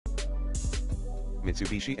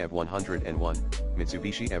Mitsubishi EV101,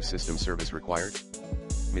 Mitsubishi EV system service required?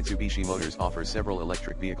 Mitsubishi Motors offers several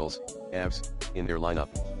electric vehicles, EVs, in their lineup,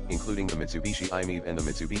 including the Mitsubishi i-MiEV and the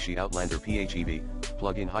Mitsubishi Outlander PHEV,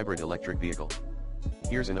 plug-in hybrid electric vehicle.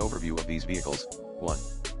 Here's an overview of these vehicles. 1.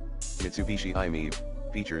 Mitsubishi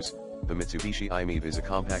i-MiEV. Features. The Mitsubishi i-MiEV is a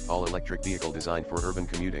compact all-electric vehicle designed for urban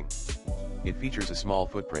commuting. It features a small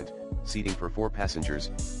footprint, seating for 4 passengers,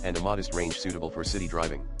 and a modest range suitable for city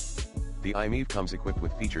driving. The i-MiEV comes equipped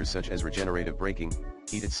with features such as regenerative braking,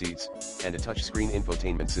 heated seats, and a touchscreen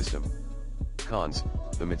infotainment system. Cons.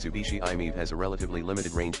 The Mitsubishi i-MiEV has a relatively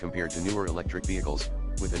limited range compared to newer electric vehicles,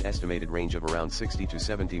 with an estimated range of around 60 to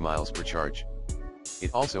 70 miles per charge.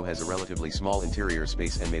 It also has a relatively small interior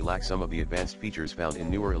space and may lack some of the advanced features found in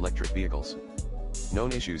newer electric vehicles.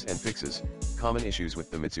 Known issues and fixes. Common issues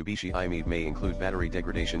with the Mitsubishi i-MiEV may include battery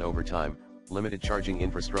degradation over time, limited charging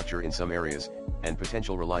infrastructure in some areas, and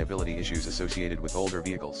potential reliability issues associated with older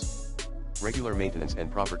vehicles. Regular maintenance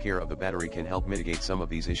and proper care of the battery can help mitigate some of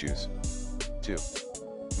these issues. 2.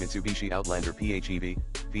 Mitsubishi Outlander PHEV.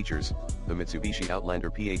 Features. The Mitsubishi Outlander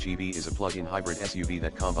PHEV is a plug-in hybrid SUV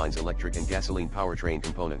that combines electric and gasoline powertrain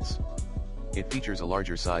components. It features a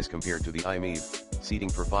larger size compared to the i-MiEV, seating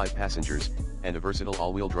for 5 passengers, and a versatile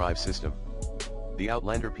all-wheel drive system. The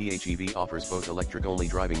Outlander PHEV offers both electric-only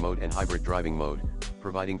driving mode and hybrid driving mode,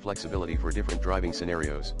 providing flexibility for different driving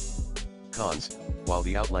scenarios. Cons. While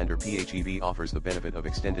the Outlander PHEV offers the benefit of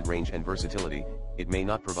extended range and versatility, it may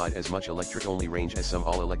not provide as much electric-only range as some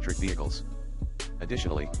all-electric vehicles.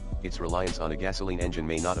 Additionally, its reliance on a gasoline engine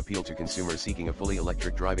may not appeal to consumers seeking a fully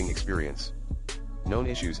electric driving experience. Known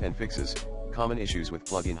issues and fixes. Common issues with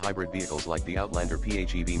plug-in hybrid vehicles like the Outlander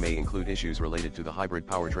PHEV may include issues related to the hybrid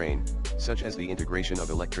powertrain, such as the integration of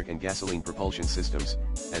electric and gasoline propulsion systems,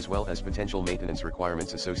 as well as potential maintenance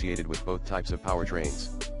requirements associated with both types of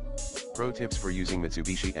powertrains. Pro tips for using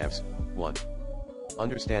Mitsubishi EVs. 1.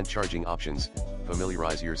 Understand charging options.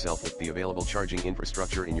 Familiarize yourself with the available charging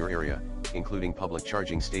infrastructure in your area, including public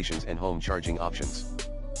charging stations and home charging options.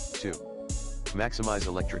 2. Maximize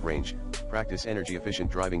electric range. Practice energy-efficient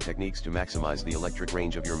driving techniques to maximize the electric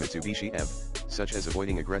range of your Mitsubishi EV, such as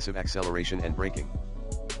avoiding aggressive acceleration and braking.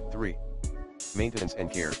 3. Maintenance and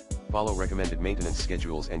care. Follow recommended maintenance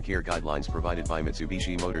schedules and care guidelines provided by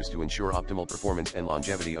Mitsubishi Motors to ensure optimal performance and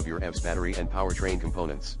longevity of your EV's battery and powertrain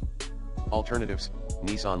components. Alternatives.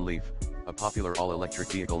 Nissan Leaf, a popular all-electric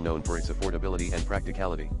vehicle known for its affordability and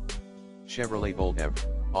practicality. Chevrolet Bolt EV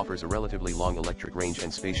offers a relatively long electric range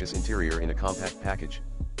and spacious interior in a compact package.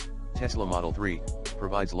 Tesla Model 3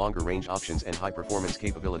 provides longer range options and high-performance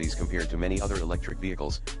capabilities compared to many other electric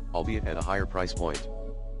vehicles, albeit at a higher price point.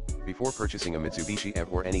 Before purchasing a Mitsubishi EV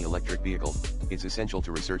or any electric vehicle, it's essential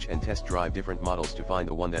to research and test drive different models to find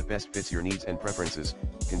the one that best fits your needs and preferences,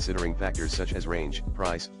 considering factors such as range,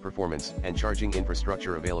 price, performance, and charging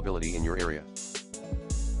infrastructure availability in your area.